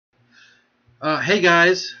Hey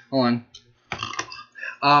guys, hold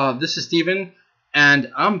on. This is Steven,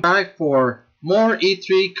 and I'm back for more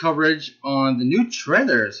E3 coverage on the new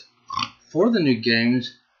trailers for the new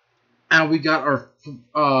games. And we got our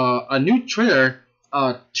a new trailer,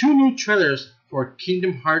 two new trailers for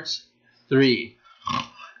Kingdom Hearts 3,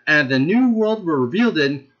 and the new world were revealed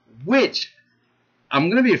in, which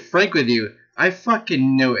I'm gonna be frank with you, I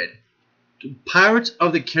fucking knew it. Pirates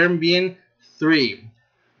of the Caribbean 3.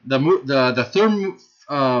 The third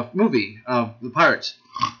movie of the Pirates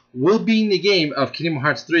will be in the game of Kingdom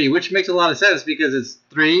Hearts 3, which makes a lot of sense because it's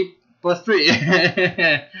 3 plus 3.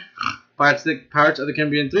 Pirates of the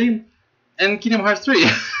Caribbean 3 and Kingdom Hearts 3.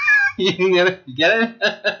 You get it? You get it?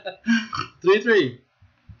 3 3.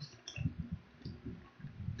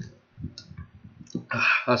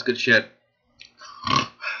 That's good shit.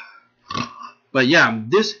 But yeah,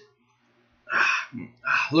 this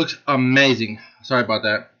looks amazing. Sorry about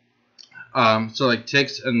that. So like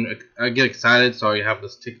ticks, and I get excited, so you have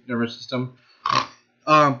this tick nervous system.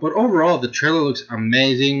 But overall, the trailer looks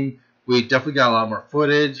amazing. We definitely got a lot more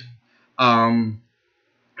footage. A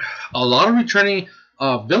lot of returning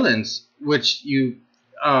villains, which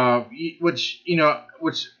again,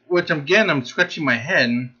 I'm scratching my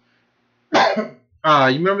head. You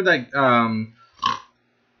remember that?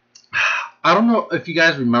 I don't know if you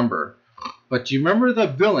guys remember, but do you remember the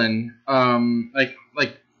villain?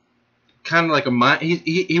 Kind of like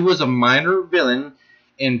he was a minor villain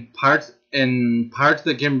in Pirates of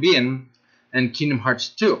the Caribbean and Kingdom Hearts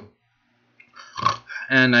 2,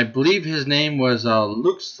 and I believe his name was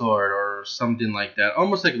Luxord or something like that,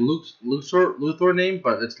 almost like Luthor name,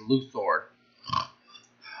 but it's Luxord.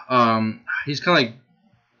 He's kind of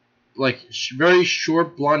like very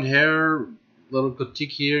short blonde hair, little goatee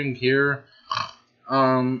here and here.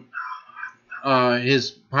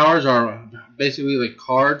 His powers are basically like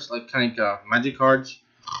cards, like kind of magic cards,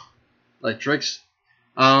 like tricks.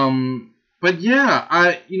 But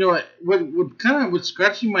yeah, what kind of what's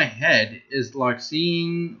scratching my head is like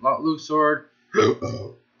seeing Luxord.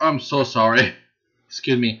 I'm so sorry,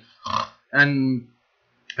 excuse me. And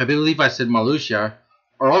I believe I said Marluxia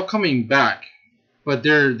are all coming back, but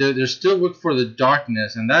they're still looking for the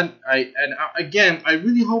darkness, and again I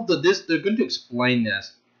really hope that they're going to explain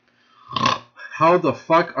this. How the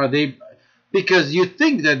fuck are they? Because you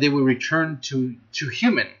think that they will return to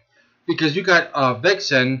human, because you got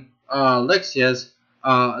Vexen, Lexias,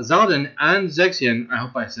 Zaldin, and Zexion. I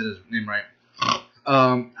hope I said his name right.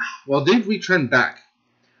 Well, they've returned back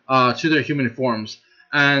to their human forms,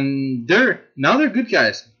 and they're good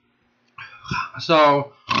guys.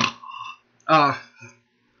 So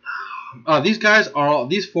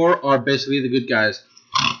these four are basically the good guys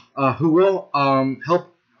who will help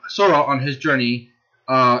Sora on his journey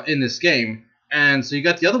in this game. And so you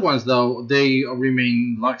got the other ones, though. They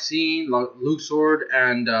remain Luxine, Luxord,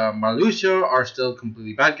 and Marluxia are still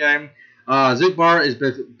completely bad guy. Xigbar is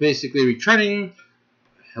basically returning.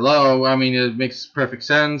 Hello, I mean, it makes perfect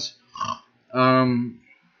sense.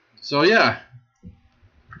 So yeah.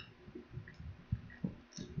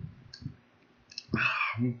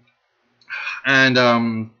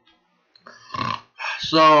 And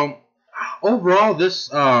so overall, this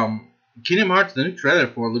Kingdom Hearts, the new trailer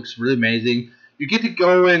for it, looks really amazing. You get to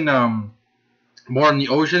go in more in the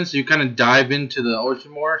ocean, so you kind of dive into the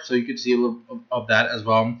ocean more, so you can see a little of that as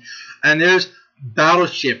well. And there's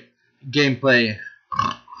battleship gameplay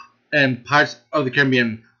and Pirates of the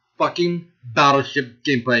Caribbean fucking battleship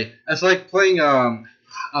gameplay. It's like playing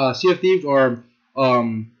Sea of Thieves or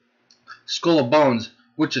Skull of Bones,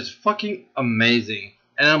 which is fucking amazing.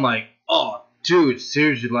 And I'm like, oh, dude,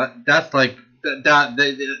 seriously, that's like that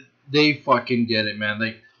they fucking get it, man.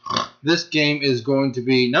 Like, this game is going to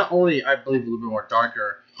be not only, I believe, a little bit more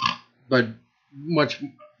darker, but much,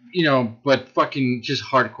 but fucking just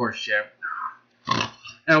hardcore shit.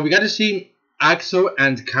 And we got to see Axel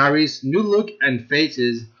and Kari's new look and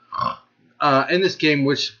faces in this game,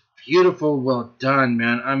 which beautiful, well done,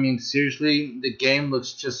 man. I mean, seriously, the game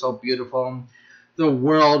looks just so beautiful. The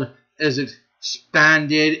world is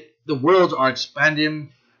expanded. The worlds are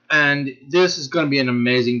expanding, and this is going to be an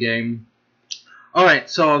amazing game. Alright,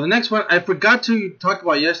 so the next one I forgot to talk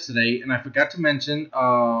about yesterday, and I forgot to mention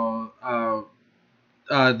the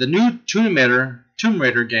new Tomb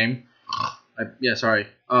Raider game.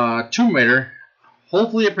 Tomb Raider.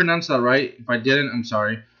 Hopefully I pronounced that right. If I didn't, I'm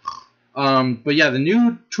sorry. But yeah, the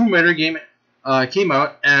new Tomb Raider game came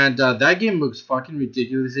out, and that game looks fucking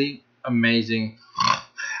ridiculously amazing.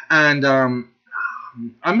 And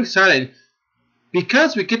I'm excited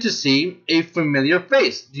because we get to see a familiar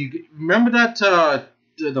face. Do you remember that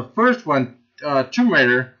the first one, Tomb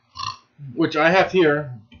Raider? which I have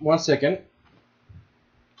here. 1 second.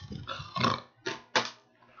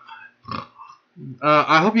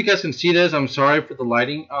 I hope you guys can see this. I'm sorry for the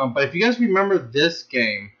lighting. But if you guys remember this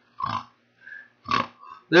game,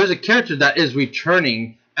 there's a character that is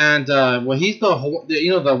returning, and well, he's the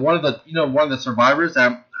one of the survivors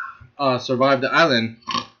that survived the island,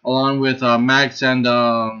 along with Max and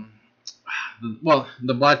the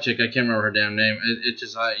black chick. I can't remember her damn name. It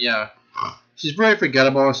just yeah, she's very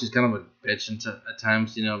forgettable. She's kind of a bitch at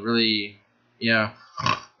times. Really, yeah.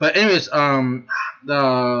 But anyways, the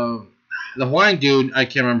Hawaiian dude, I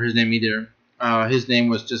can't remember his name either. His name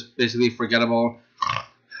was just basically forgettable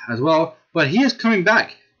as well. But he is coming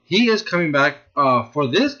back. He is coming back for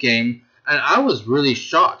this game, and I was really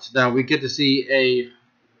shocked that we get to see a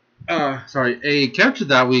character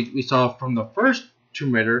that we saw from the first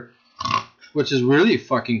Tomb Raider, which is really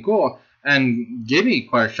fucking cool and gave me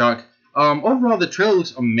quite a shock. Overall, the trailer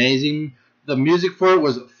looks amazing. The music for it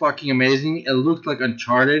was fucking amazing. It looked like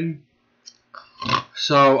Uncharted.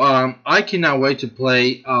 So I cannot wait to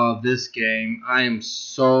play this game. I am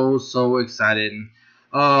so excited.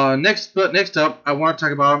 Next up, I want to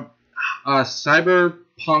talk about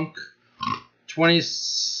Cyberpunk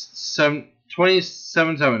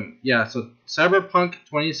 2077. Yeah, so Cyberpunk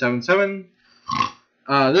 2077.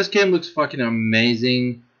 This game looks fucking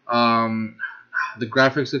amazing. The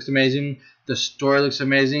graphics looks amazing. The story looks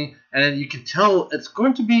amazing, and you can tell it's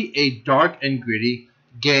going to be a dark and gritty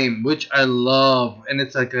game, which I love. And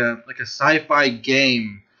it's like a sci-fi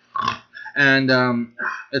game, and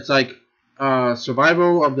it's like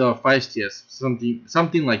survival of the feistiest,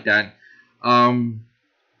 something like that.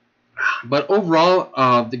 But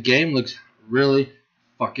overall, the game looks really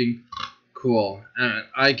fucking cool, and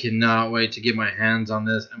I cannot wait to get my hands on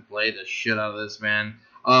this and play the shit out of this, man.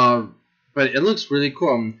 But it looks really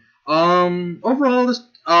cool. Overall, this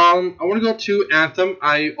I want to go to Anthem.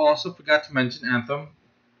 I also forgot to mention Anthem.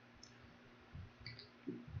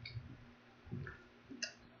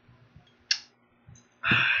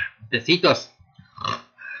 Besitos.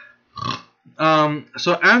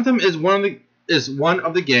 So Anthem is one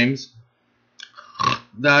of the games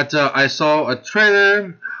that I saw a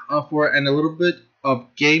trailer for and a little bit of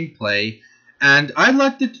gameplay, and I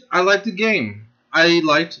liked it. I liked the game.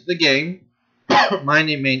 My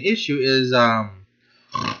main issue is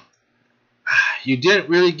you didn't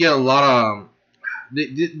really get a lot of they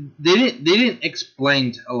didn't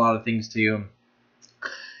explain a lot of things to you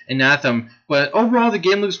in Anthem, but overall the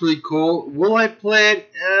game looks really cool. Will I play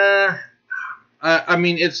it? I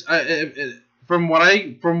mean, it's from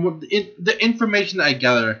the information I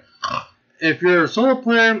gather, if you're a solo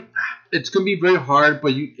player, it's gonna be very hard.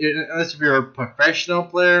 But unless if you're a professional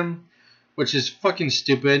player, which is fucking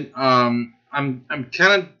stupid. I'm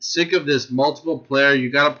kind of sick of this multiple player. You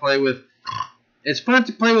gotta play with. It's fun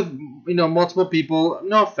to play with multiple people.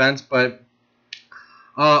 No offense, but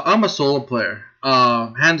I'm a solo player.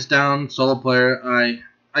 Hands down, solo player.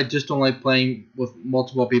 I just don't like playing with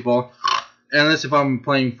multiple people, unless if I'm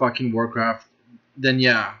playing fucking Warcraft. Then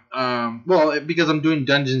yeah. Well, because I'm doing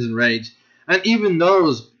dungeons and raids, and even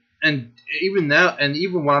those, and even now, and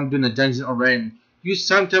even when I'm doing the dungeons or raid, you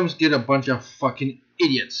sometimes get a bunch of fucking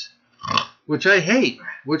idiots, which I hate.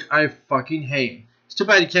 Which I fucking hate. It's too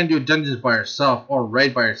bad you can't do dungeons by yourself or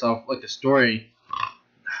raid by yourself like a story.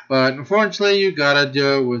 But unfortunately, you gotta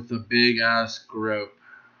do it with a big ass group.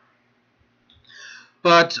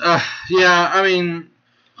 But yeah, I mean,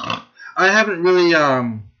 I haven't really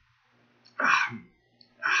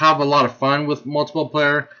have a lot of fun with multiple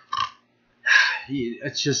player.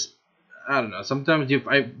 It's just, I don't know. Sometimes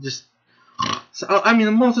I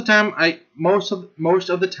mean, most of the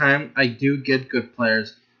time I do get good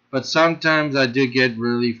players, but sometimes I do get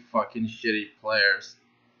really fucking shitty players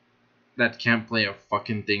that can't play a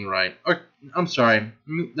fucking thing right. Or I'm sorry,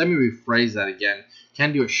 let me rephrase that again.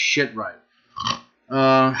 Can't do a shit right.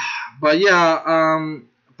 But yeah,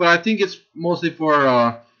 but I think it's mostly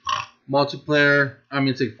for multiplayer. I mean,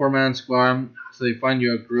 it's like 4-man squad, so you find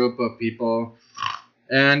you a group of people,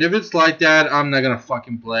 and if it's like that, I'm not gonna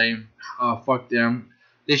fucking play. Fuck them.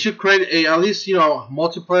 They should create at least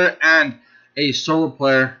multiplayer and a solo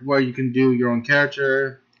player where you can do your own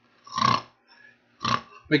character,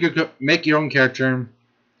 make your own character,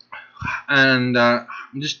 and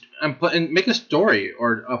make a story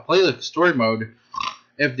or play the story mode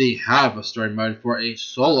if they have a story mode for a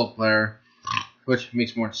solo player, which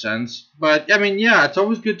makes more sense. But I mean, yeah, it's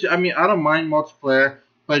always good to. I mean, I don't mind multiplayer,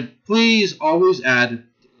 but please always add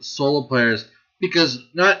solo players, because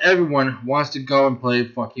not everyone wants to go and play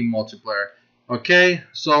fucking multiplayer. Okay,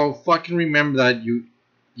 so fucking remember that,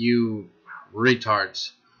 you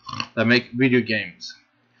retards. that make video games.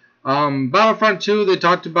 Battlefront 2, they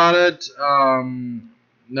talked about it.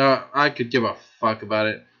 No, I could give a fuck about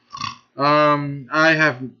it. I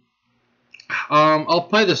have. I'll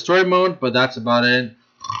play the story mode, but that's about it.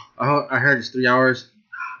 I heard it's 3 hours,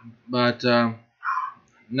 but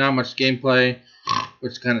not much gameplay,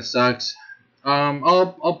 which kind of sucks.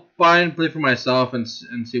 I'll buy and play for myself and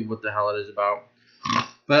see what the hell it is about.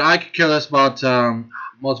 But I could care less about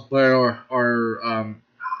multiplayer or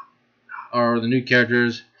the new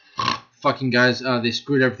characters. Fucking guys, they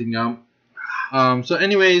screwed everything up. So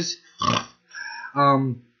anyways,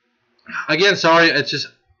 again, sorry, it just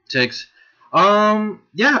takes.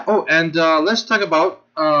 Yeah. Oh, and let's talk about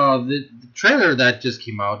the trailer that just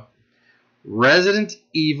came out. Resident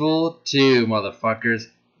Evil 2, motherfuckers,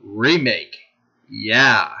 remake.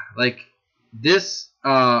 Yeah, like this.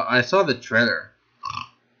 I saw the trailer.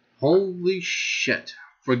 Holy shit!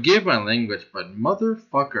 Forgive my language, but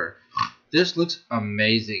motherfucker, this looks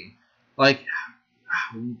amazing. Like,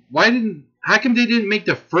 how come they didn't make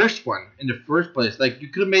the first one in the first place? Like, you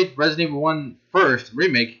could have made Resident Evil 1 first,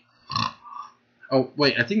 remake. Oh,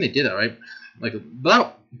 wait, I think they did that, right? Like,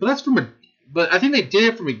 but that's from but I think they did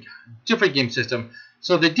it from a different game system.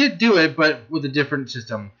 So they did do it, but with a different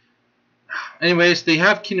system. Anyways, they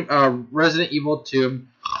have Resident Evil 2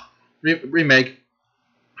 remake.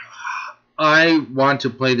 I want to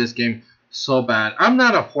play this game so bad. I'm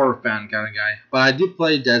not a horror fan kind of guy, but I do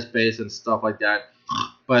play Dead Space and stuff like that.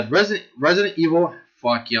 But Resident Evil,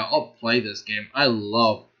 fuck yeah, I'll play this game. I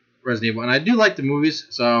love Resident Evil, and I do like the movies.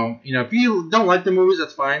 So if you don't like the movies,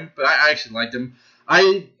 that's fine. But I actually like them.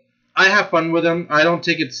 I have fun with them. I don't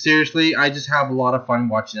take it seriously. I just have a lot of fun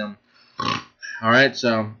watching them. All right,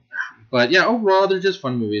 so, but yeah, overall they're just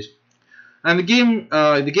fun movies. And the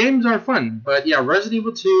games are fun. But yeah, Resident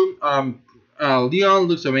Evil 2. Leon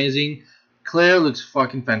looks amazing. Claire looks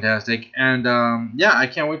fucking fantastic, and yeah, I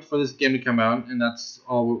can't wait for this game to come out, and that's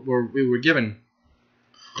all we were given.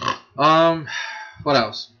 What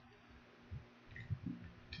else?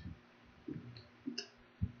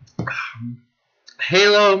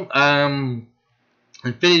 Halo,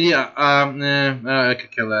 Infinity, I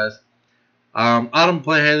could care less. I don't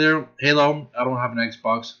play Halo. I don't have an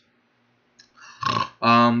Xbox.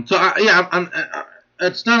 So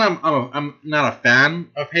it's not I'm not a fan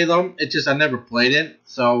of Halo. It's just I never played it.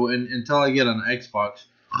 So until I get an Xbox,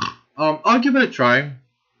 I'll give it a try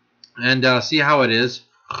and see how it is.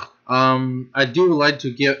 I do like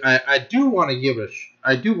to give. I do want to give it.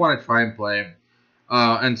 I do want to try and play,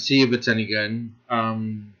 and see if it's any good.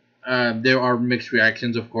 There are mixed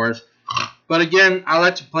reactions, of course, but again, I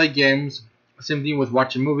like to play games. Same thing with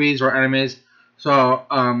watching movies or animes. So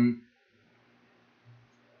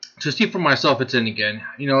to see for myself it's any good.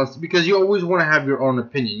 It's because you always want to have your own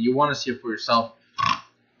opinion. You want to see it for yourself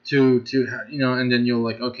to and then you're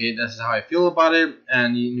like, okay, this is how I feel about it,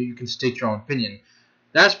 and you can state your own opinion.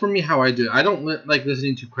 That's for me how I do it. I don't like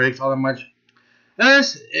listening to critics all that much,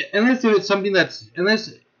 unless it's something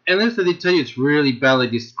unless they tell you it's really bad,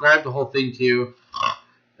 like describe the whole thing to you,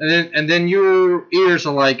 and then your ears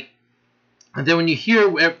are like. And then when you hear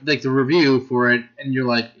like the review for it, and you're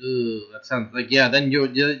like, "Ugh, that sounds like yeah,"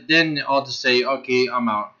 then I'll just say, "Okay, I'm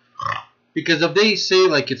out." Because if they say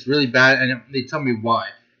like it's really bad and they tell me why,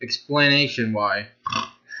 explanation why,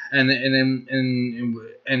 and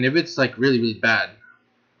if it's like really really bad,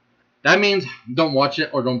 that means don't watch it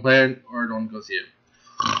or don't play it or don't go see it.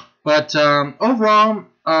 But overall,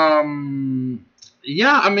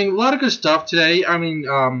 yeah, I mean a lot of good stuff today. I mean,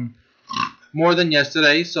 more than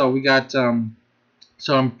yesterday, so we got some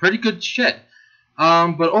pretty good shit.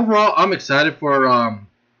 But overall, I'm excited for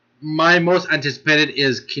my most anticipated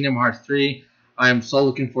is Kingdom Hearts 3. I am so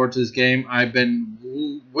looking forward to this game. I've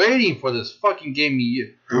been waiting for this fucking game.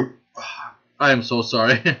 I am so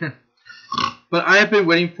sorry. But I have been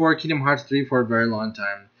waiting for Kingdom Hearts 3 for a very long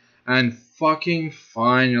time. And fucking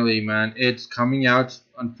finally, man, it's coming out,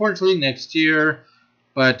 unfortunately, next year.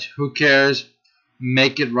 But who cares?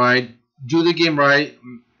 Make it right. Do the game right.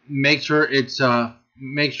 Make sure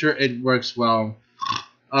it works well.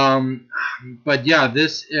 But yeah,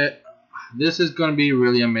 this is gonna be a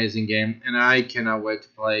really amazing game, and I cannot wait to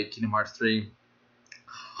play Kingdom Hearts 3.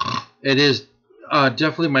 It is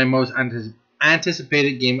definitely my most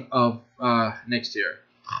anticipated game of next year.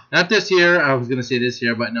 Not this year. I was gonna say this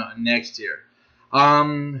year, but no, next year.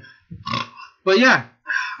 But yeah,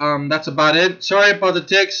 that's about it. Sorry about the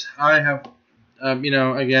ticks. I have,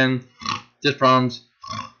 again, just problems.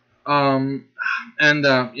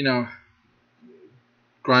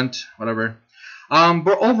 Grunt, whatever.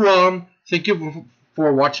 But overall, thank you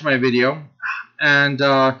for watching my video, and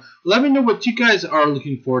let me know what you guys are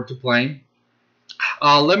looking forward to playing.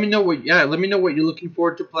 Let me know what you're looking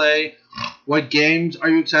forward to play. What games are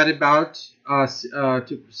you excited about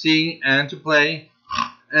to seeing and to play?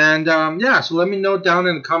 And yeah, so let me know down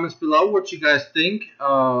in the comments below what you guys think.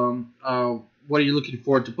 What are you looking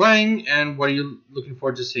forward to playing, and what are you looking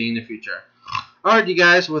forward to seeing in the future? Alright, you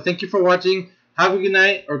guys. Well, thank you for watching. Have a good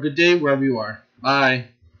night or good day wherever you are. Bye.